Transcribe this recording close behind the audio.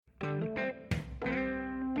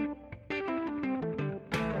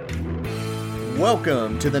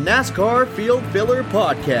Welcome to the NASCAR Field Filler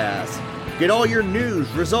Podcast. Get all your news,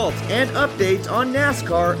 results, and updates on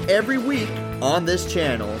NASCAR every week on this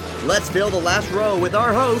channel. Let's fill the last row with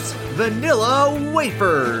our host, Vanilla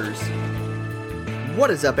Wafers. What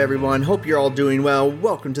is up, everyone? Hope you're all doing well.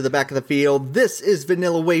 Welcome to the back of the field. This is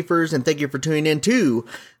Vanilla Wafers, and thank you for tuning in to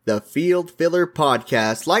the Field Filler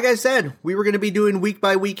Podcast. Like I said, we were going to be doing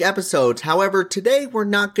week-by-week episodes. However, today we're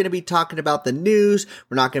not going to be talking about the news.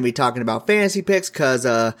 We're not going to be talking about fantasy picks because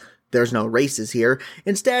there's no races here.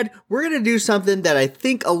 Instead, we're going to do something that I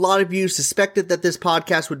think a lot of you suspected that this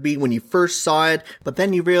podcast would be when you first saw it, but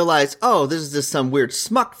then you realize, oh, this is just some weird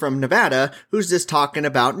smuck from Nevada who's just talking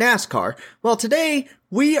about NASCAR. Well, today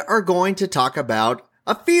we are going to talk about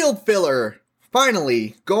a field filler.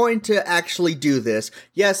 Finally, going to actually do this.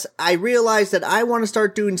 Yes, I realized that I want to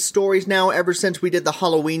start doing stories now ever since we did the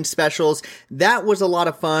Halloween specials. That was a lot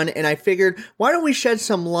of fun, and I figured, why don't we shed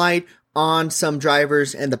some light on some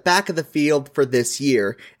drivers in the back of the field for this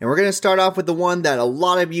year. And we're going to start off with the one that a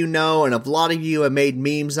lot of you know and a lot of you have made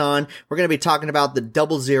memes on. We're going to be talking about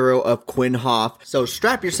the 00 of Quin Houff. So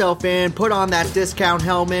strap yourself in, put on that discount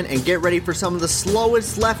helmet, and get ready for some of the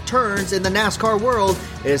slowest left turns in the NASCAR world.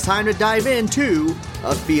 It is time to dive into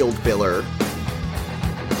a field filler.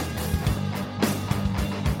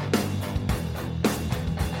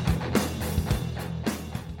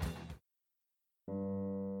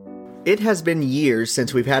 It has been years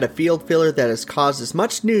since we've had a field filler that has caused as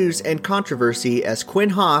much news and controversy as Quin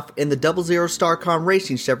Houff in the 00 Starcom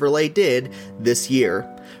Racing Chevrolet did this year.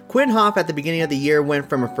 Quin Houff at the beginning of the year went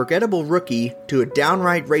from a forgettable rookie to a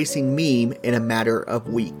downright racing meme in a matter of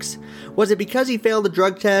weeks. Was it because he failed a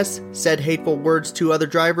drug test, said hateful words to other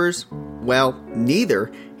drivers? Well,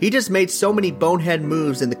 neither. He just made so many bonehead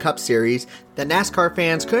moves in the Cup Series that NASCAR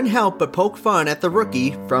fans couldn't help but poke fun at the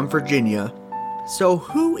rookie from Virginia. So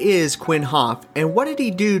who is Quin Houff, and what did he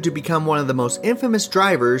do to become one of the most infamous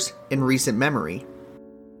drivers in recent memory?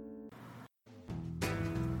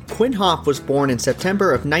 Quin Houff was born in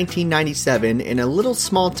September of 1997 in a little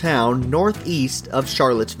small town northeast of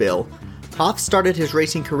Charlottesville. Houff started his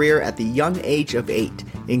racing career at the young age of 8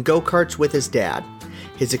 in go-karts with his dad.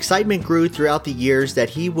 His excitement grew throughout the years that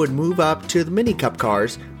he would move up to the Mini Cup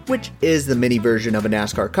cars, which is the mini version of a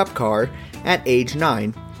NASCAR Cup car, at age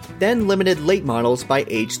 9. Then limited late models by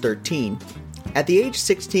age 13. At the age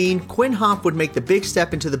 16, Quin Houff would make the big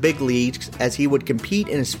step into the big leagues as he would compete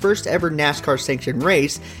in his first ever NASCAR sanctioned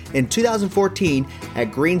race in 2014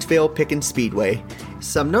 at Greensville Pickens Speedway.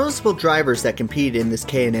 Some noticeable drivers that competed in this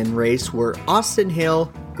K&N race were Austin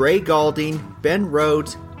Hill, Gray Gaulding, Ben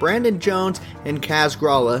Rhodes, Brandon Jones, and Kaz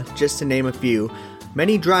Grala, just to name a few.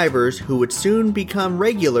 Many drivers who would soon become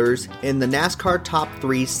regulars in the NASCAR Top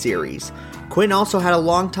 3 series. Quin also had a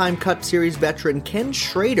longtime Cup Series veteran Ken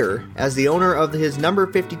Schrader as the owner of his number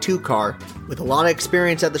 52 car. With a lot of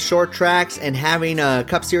experience at the short tracks and having a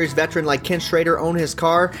Cup Series veteran like Ken Schrader own his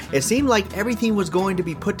car, it seemed like everything was going to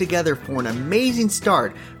be put together for an amazing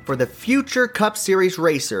start for the future Cup Series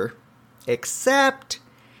racer. Except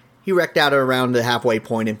he wrecked out around the halfway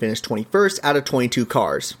point and finished 21st out of 22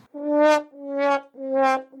 cars.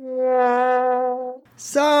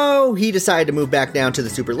 So he decided to move back down to the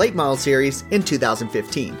Super Late Model Series in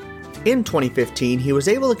 2015. In 2015, he was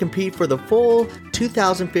able to compete for the full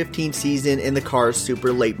 2015 season in the car's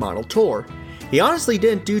Super Late Model Tour. He honestly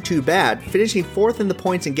didn't do too bad, finishing 4th in the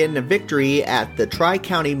points and getting a victory at the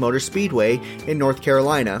Tri-County Motor Speedway in North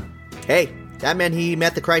Carolina. Hey, that meant he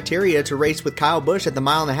met the criteria to race with Kyle Busch at the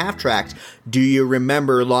mile-and-a-half tracks. Do you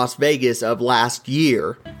remember Las Vegas of last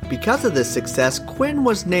year? Because of this success, Quin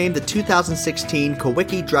was named the 2016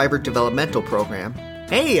 Kawicki Driver Developmental Program.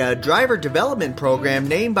 Hey, a driver development program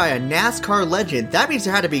named by a NASCAR legend. That means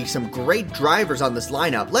there had to be some great drivers on this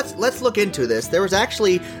lineup. Let's look into this. There was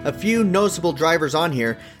actually a few noticeable drivers on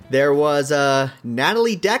here. There was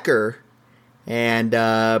Natalie Decker and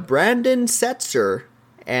Brandon Setzer,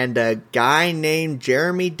 and a guy named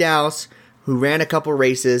Jeremy Dowse who ran a couple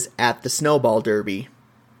races at the Snowball Derby.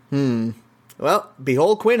 Well,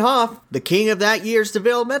 behold Quin Houff, the king of that year's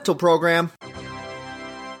developmental program.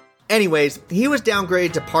 Anyways, he was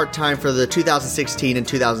downgraded to part-time for the 2016 and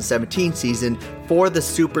 2017 season for the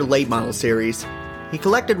Super Late Model Series. He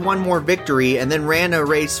collected one more victory and then ran a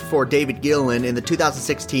race for David Gilliland in the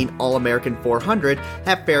 2016 All-American 400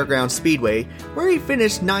 at Fairgrounds Speedway, where he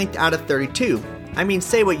finished 9th out of 32. I mean,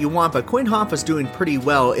 say what you want, but Quin Houff was doing pretty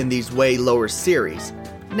well in these way lower series.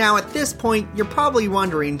 Now, at this point, you're probably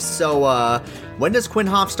wondering, so, when does Quin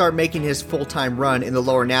Houff start making his full-time run in the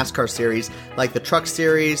lower NASCAR series, like the Truck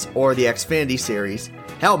Series or the Xfinity Series?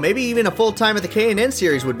 Hell, maybe even a full-time at the K&N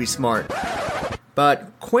Series would be smart.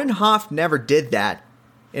 But Quin Houff never did that.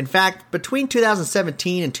 In fact, between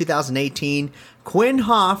 2017 and 2018, Quin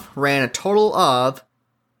Houff ran a total of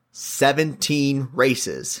 17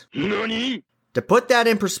 races. NANI? To put that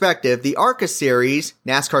in perspective, the ARCA Series,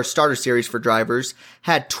 NASCAR starter series for drivers,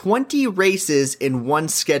 had 20 races in one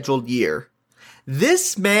scheduled year.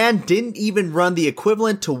 This man didn't even run the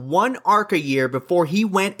equivalent to one ARCA year before he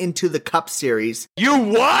went into the Cup Series. You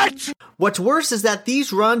what? What's worse is that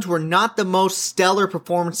these runs were not the most stellar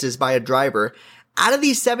performances by a driver. Out of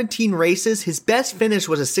these 17 races, his best finish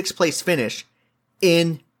was a 6th place finish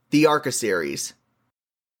in the ARCA Series.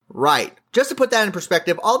 Right. Just to put that in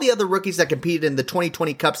perspective, all the other rookies that competed in the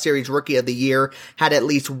 2020 Cup Series Rookie of the Year had at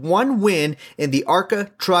least one win in the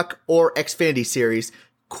ARCA, Truck, or Xfinity Series.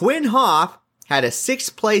 Quin Houff had a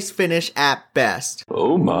 6th place finish at best.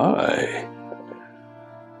 Oh my.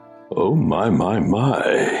 Oh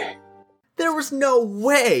my. There was no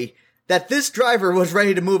way that this driver was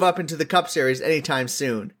ready to move up into the Cup Series anytime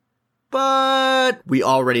soon. But we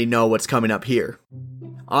already know what's coming up here.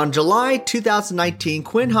 On July 2019,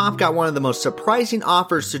 Quin Houff got one of the most surprising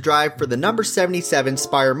offers to drive for the number 77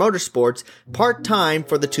 Spire Motorsports part-time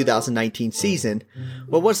for the 2019 season.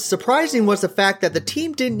 What was surprising was the fact that the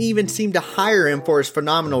team didn't even seem to hire him for his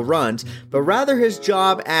phenomenal runs, but rather his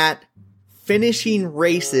job at finishing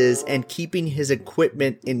races and keeping his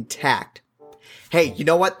equipment intact. Hey, you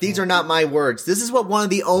know what? These are not my words. This is what one of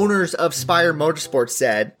the owners of Spire Motorsports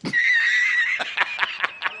said.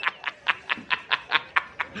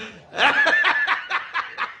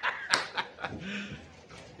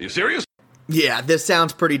 You serious? Yeah, this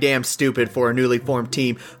sounds pretty damn stupid for a newly formed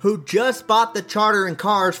team who just bought the charter and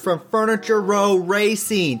cars from Furniture Row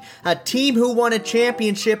Racing, a team who won a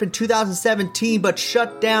championship in 2017 but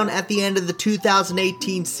shut down at the end of the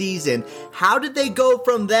 2018 season. How did they go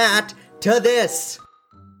from that to this?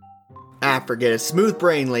 Forget it. Smooth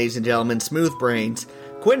brain, ladies and gentlemen, smooth brains.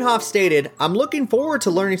 Quin Houff stated, "I'm looking forward to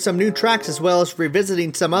learning some new tracks as well as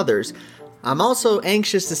revisiting some others. I'm also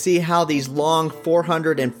anxious to see how these long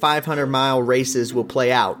 400 and 500 mile races will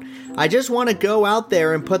play out. I just want to go out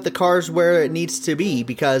there and put the cars where it needs to be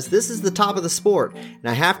because this is the top of the sport and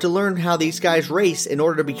I have to learn how these guys race in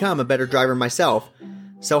order to become a better driver myself."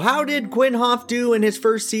 So how did Quin Houff do in his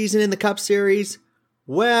first season in the Cup Series?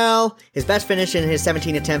 Well, his best finish in his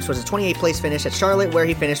 17 attempts was a 28th place finish at Charlotte where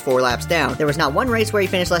he finished 4 laps down. There was not one race where he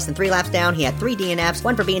finished less than 3 laps down. He had 3 DNFs,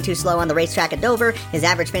 1 for being too slow on the racetrack at Dover. His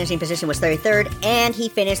average finishing position was 33rd, and he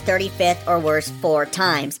finished 35th or worse 4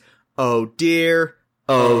 times. Oh dear,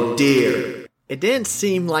 oh dear. It didn't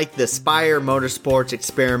seem like the Spire Motorsports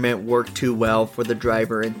experiment worked too well for the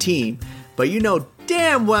driver and team, but you know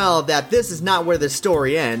damn well that this is not where the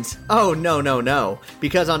story ends. Oh no.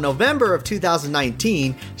 Because on November of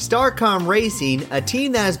 2019, Starcom Racing, a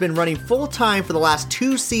team that has been running full-time for the last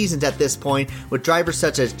 2 seasons at this point, with drivers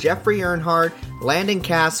such as Jeffrey Earnhardt, Landon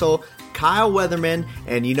Castle, Kyle Weatherman,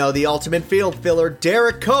 and you know the ultimate field filler,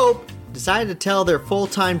 Derek Cope, decided to tell their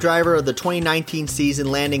full-time driver of the 2019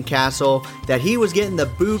 season, Landon Castle, that he was getting the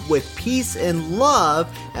boot with peace and love,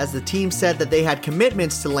 as the team said that they had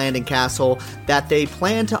commitments to Landon Castle that they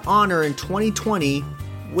plan to honor in 2020,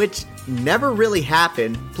 which never really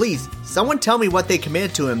happened. Please, someone tell me what they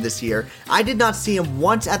committed to him this year. I did not see him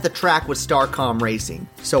once at the track with Starcom Racing.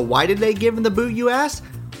 So why did they give him the boot, you ask?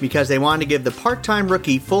 Because they wanted to give the part-time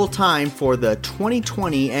rookie full-time for the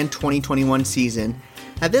 2020 and 2021 season.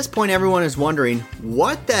 At this point, everyone is wondering,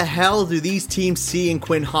 what the hell do these teams see in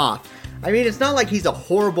Quin Houff? I mean, it's not like he's a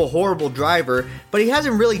horrible driver, but he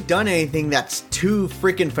hasn't really done anything that's too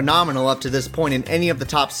freaking phenomenal up to this point in any of the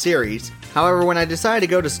top series. However, when I decided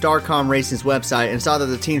to go to Starcom Racing's website and saw that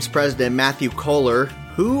the team's president, Matthew Kohler,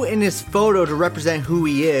 who in his photo to represent who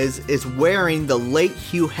he is wearing the late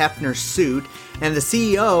Hugh Hefner suit, and the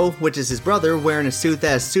CEO, which is his brother, wearing a suit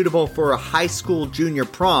that is suitable for a high school junior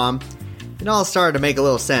prom, it all started to make a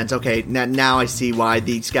little sense. Okay, now I see why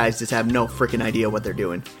these guys just have no freaking idea what they're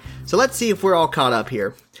doing. So let's see if we're all caught up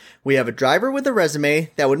here. We have a driver with a resume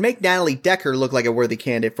that would make Natalie Decker look like a worthy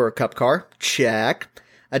candidate for a Cup car. Check.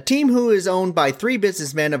 A team who is owned by 3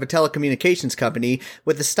 businessmen of a telecommunications company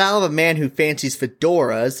with the style of a man who fancies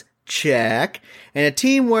fedoras. Check. And a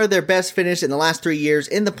team where their best finish in the last 3 years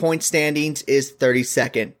in the point standings is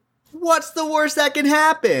 32nd. What's the worst that can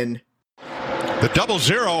happen? The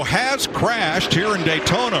 00 has crashed here in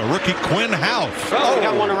Daytona. Rookie Quin Houff. Oh, we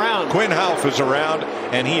got one around. Quin Houff is around,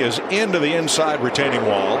 and he is into the inside retaining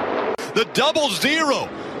wall. The 00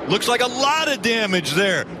 looks like a lot of damage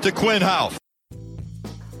there to Quin Houff.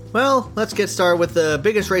 Well, let's get started with the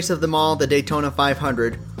biggest race of them all, the Daytona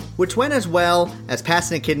 500, which went as well as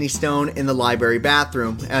passing a kidney stone in the library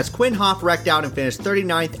bathroom, as Quin Houff wrecked out and finished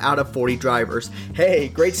 39th out of 40 drivers. Hey,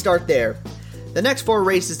 great start there. The next 4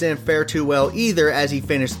 races didn't fare too well either, as he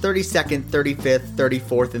finished 32nd, 35th,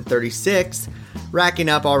 34th, and 36th, racking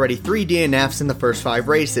up already 3 DNFs in the first 5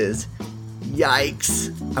 races.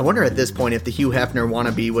 Yikes. I wonder at this point if the Hugh Hefner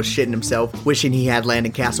wannabe was shitting himself, wishing he had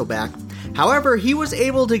Landon Castle back. However, he was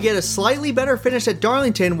able to get a slightly better finish at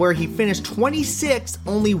Darlington, where he finished 26th,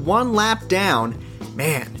 only 1 lap down.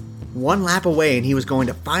 Man, 1 lap away and he was going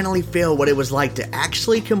to finally feel what it was like to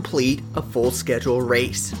actually complete a full schedule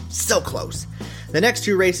race. So close. The next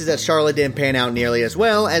 2 races at Charlotte didn't pan out nearly as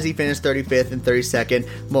well, as he finished 35th and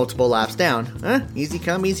 32nd, multiple laps down. Easy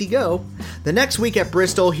come, easy go. The next week at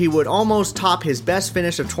Bristol, he would almost top his best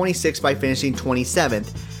finish of 26 by finishing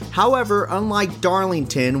 27th. However, unlike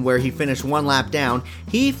Darlington, where he finished 1 lap down,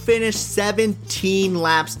 he finished 17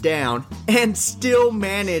 laps down and still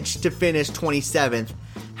managed to finish 27th.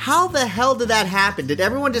 How the hell did that happen? Did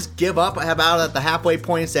everyone just give up about at the halfway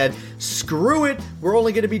point and said, screw it, we're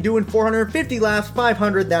only going to be doing 450 laps,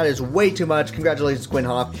 500, that is way too much. Congratulations, Quin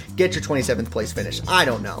Houff. Get your 27th place finish. I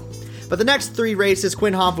don't know. But the next 3 races,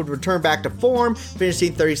 Quin Houff would return back to form,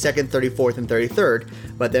 finishing 32nd, 34th, and 33rd.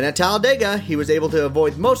 But then at Talladega, he was able to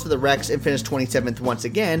avoid most of the wrecks and finish 27th once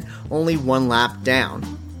again, only 1 lap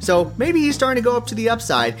down. So maybe he's starting to go up to the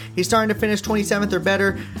upside. He's starting to finish 27th or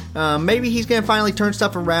better. Maybe he's going to finally turn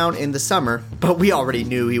stuff around in the summer. But we already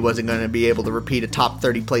knew he wasn't going to be able to repeat a top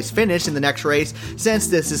 30 place finish in the next race, since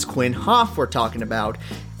this is Quin Houff we're talking about.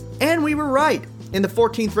 And we were right. In the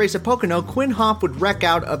 14th race at Pocono, Quin Houff would wreck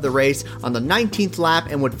out of the race on the 19th lap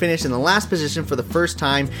and would finish in the last position for the first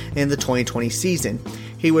time in the 2020 season.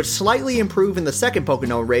 He would slightly improve in the second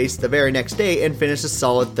Pocono race the very next day and finish a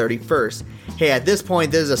solid 31st. Hey, at this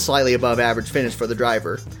point, this is a slightly above average finish for the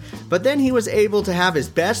driver. But then he was able to have his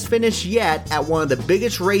best finish yet at one of the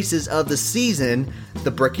biggest races of the season,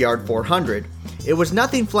 the Brickyard 400. It was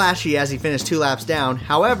nothing flashy as he finished 2 laps down.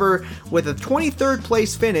 However, with a 23rd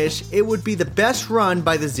place finish, it would be the best run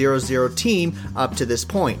by the 0-0 team up to this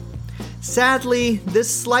point. Sadly,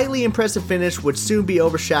 this slightly impressive finish would soon be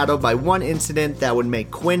overshadowed by one incident that would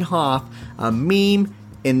make Quin Houff a meme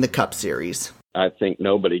in the Cup Series. I think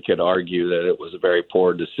nobody could argue that it was a very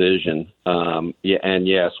poor decision. And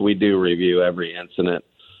yes, we do review every incident,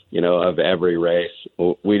 of every race.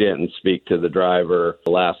 We didn't speak to the driver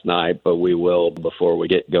last night, but we will before we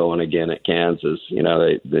get going again at Kansas.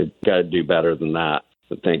 They've got to do better than that.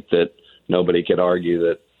 I think that nobody could argue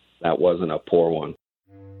that that wasn't a poor one.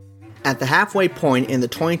 At the halfway point in the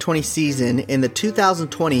 2020 season, in the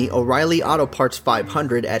 2020 O'Reilly Auto Parts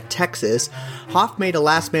 500 at Texas, Houff made a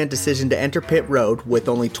last-minute decision to enter pit road with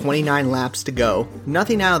only 29 laps to go.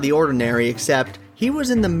 Nothing out of the ordinary, except he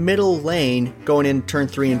was in the middle lane going into turn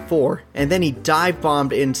 3 and 4, and then he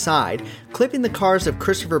dive-bombed inside, clipping the cars of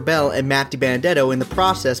Christopher Bell and Matt DiBenedetto in the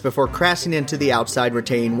process before crashing into the outside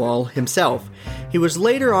retaining wall himself. He was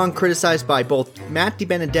later on criticized by both Matt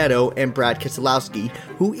DiBenedetto and Brad Keselowski,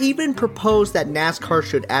 who even proposed that NASCAR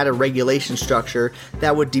should add a regulation structure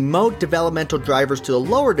that would demote developmental drivers to the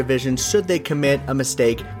lower divisions should they commit a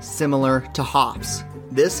mistake similar to Houff's.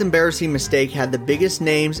 This embarrassing mistake had the biggest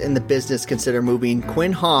names in the business consider moving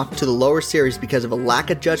Quin Houff to the lower series because of a lack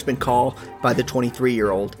of judgment call by the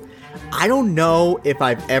 23-year-old. I don't know if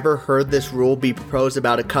I've ever heard this rule be proposed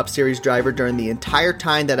about a Cup Series driver during the entire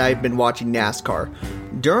time that I've been watching NASCAR.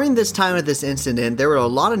 During this time of this incident, there were a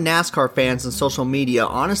lot of NASCAR fans on social media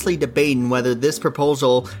honestly debating whether this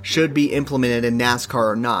proposal should be implemented in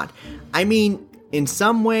NASCAR or not. I mean, in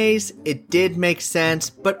some ways, it did make sense,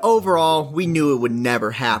 but overall, we knew it would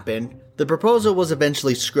never happen. The proposal was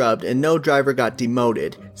eventually scrubbed and no driver got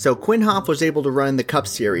demoted, so Quin Houff was able to run in the Cup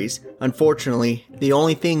Series. Unfortunately, the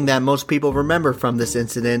only thing that most people remember from this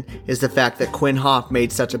incident is the fact that Quin Houff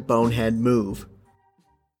made such a bonehead move.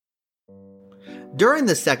 During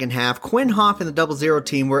the second half, Quin Houff and the 0-0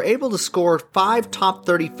 team were able to score 5 top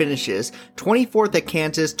 30 finishes, 24th at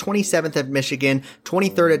Kansas, 27th at Michigan,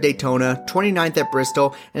 23rd at Daytona, 29th at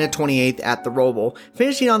Bristol, and a 28th at the Roval,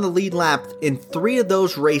 finishing on the lead lap in 3 of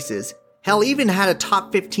those races. Hell, even had a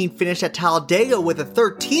top 15 finish at Talladega with a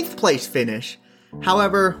 13th place finish.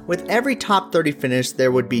 However, with every top 30 finish,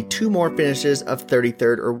 there would be 2 more finishes of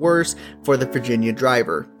 33rd or worse for the Virginia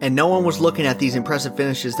driver. And no one was looking at these impressive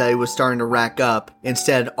finishes that he was starting to rack up.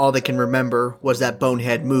 Instead, all they can remember was that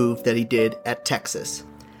bonehead move that he did at Texas.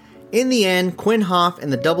 In the end, Quin Houff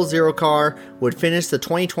and the 0-0 car would finish the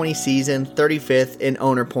 2020 season 35th in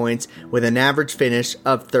owner points with an average finish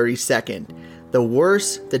of 32nd. the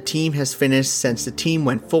worst the team has finished since the team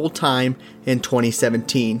went full-time in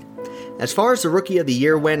 2017. As far as the Rookie of the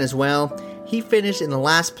Year went as well, he finished in the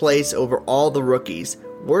last place over all the rookies,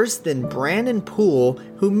 worse than Brandon Poole,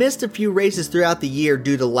 who missed a few races throughout the year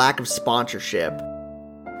due to lack of sponsorship.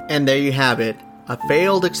 And there you have it, a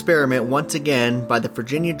failed experiment once again by the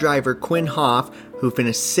Virginia driver Quin Houff, who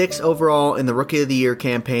finished 6th overall in the Rookie of the Year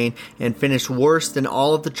campaign and finished worse than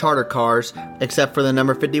all of the charter cars, except for the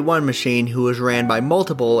number 51 machine, who was ran by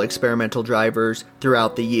multiple experimental drivers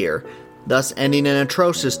throughout the year, thus ending an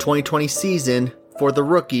atrocious 2020 season for the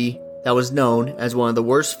rookie that was known as one of the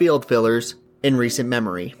worst field fillers in recent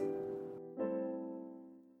memory.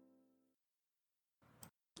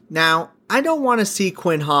 Now, I don't want to see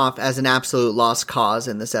Quin Houff as an absolute lost cause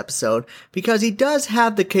in this episode, because he does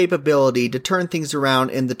have the capability to turn things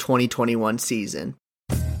around in the 2021 season.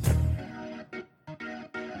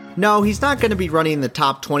 No, he's not going to be running in the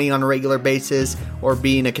top 20 on a regular basis or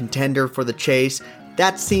being a contender for the chase.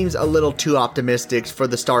 That seems a little too optimistic for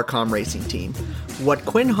the Starcom racing team. What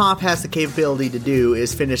Quin Houff has the capability to do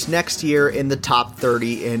is finish next year in the top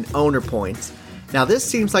 30 in owner points. Now this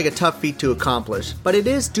seems like a tough feat to accomplish, but it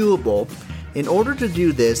is doable. In order to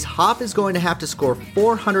do this, Houff is going to have to score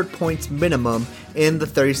 400 points minimum in the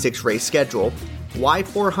 36 race schedule. Why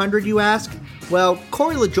 400, you ask? Well,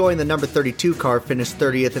 Corey LaJoie in the number 32 car finished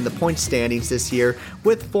 30th in the points standings this year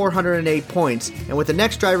with 408 points, and with the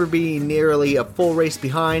next driver being nearly a full race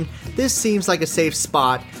behind, this seems like a safe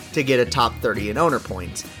spot to get a top 30 in owner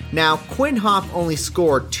points. Now, Quin Houff only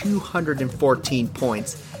scored 214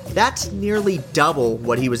 points. That's nearly double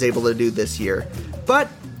what he was able to do this year. But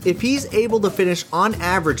if he's able to finish on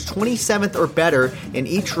average 27th or better in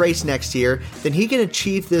each race next year, then he can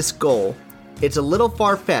achieve this goal. It's a little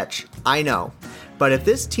far-fetched, I know. But if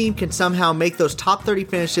this team can somehow make those top 30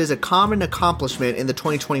 finishes a common accomplishment in the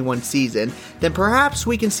 2021 season, then perhaps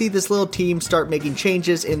we can see this little team start making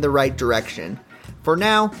changes in the right direction. For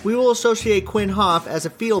now, we will associate Quin Houff as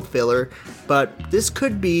a field filler, but this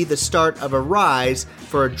could be the start of a rise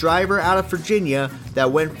for a driver out of Virginia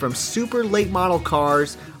that went from super late model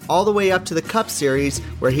cars all the way up to the Cup Series,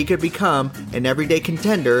 where he could become an everyday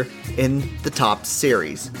contender in the top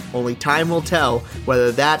series. Only time will tell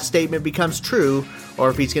whether that statement becomes true, or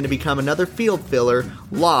if he's going to become another field filler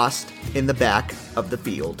lost in the back of the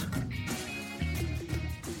field.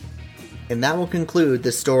 And that will conclude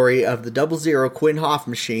the story of the 00 Quin Houff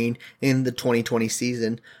machine in the 2020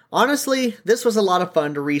 season. Honestly, this was a lot of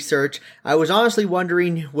fun to research. I was honestly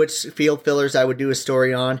wondering which field fillers I would do a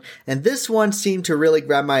story on, and this one seemed to really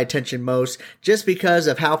grab my attention most just because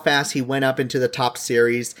of how fast he went up into the top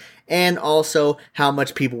series, and also how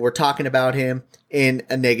much people were talking about him in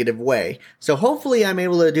a negative way. So hopefully I'm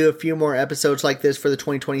able to do a few more episodes like this for the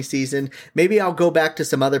 2020 season. Maybe I'll go back to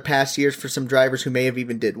some other past years for some drivers who may have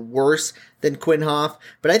even did worse than Quin Houff,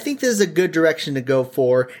 but I think this is a good direction to go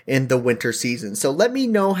for in the winter season. So let me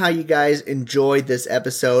know how you guys enjoyed this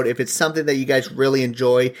episode. If it's something that you guys really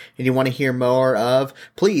enjoy and you want to hear more of,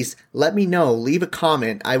 please let me know. Leave a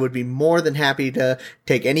comment. I would be more than happy to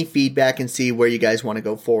take any feedback and see where you guys want to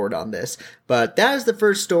go forward on this. But that is the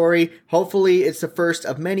first story. Hopefully it's the first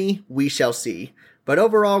of many. We shall see. But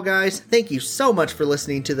overall, guys, thank you so much for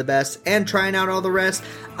listening to the best and trying out all the rest.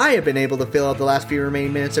 I have been able to fill out the last few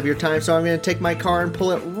remaining minutes of your time, so I'm going to take my car and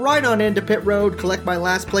pull it right on into pit road, collect my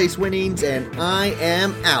last place winnings, and I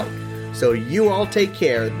am out. So you all take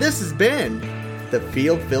care. This has been the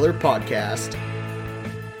Field Filler Podcast.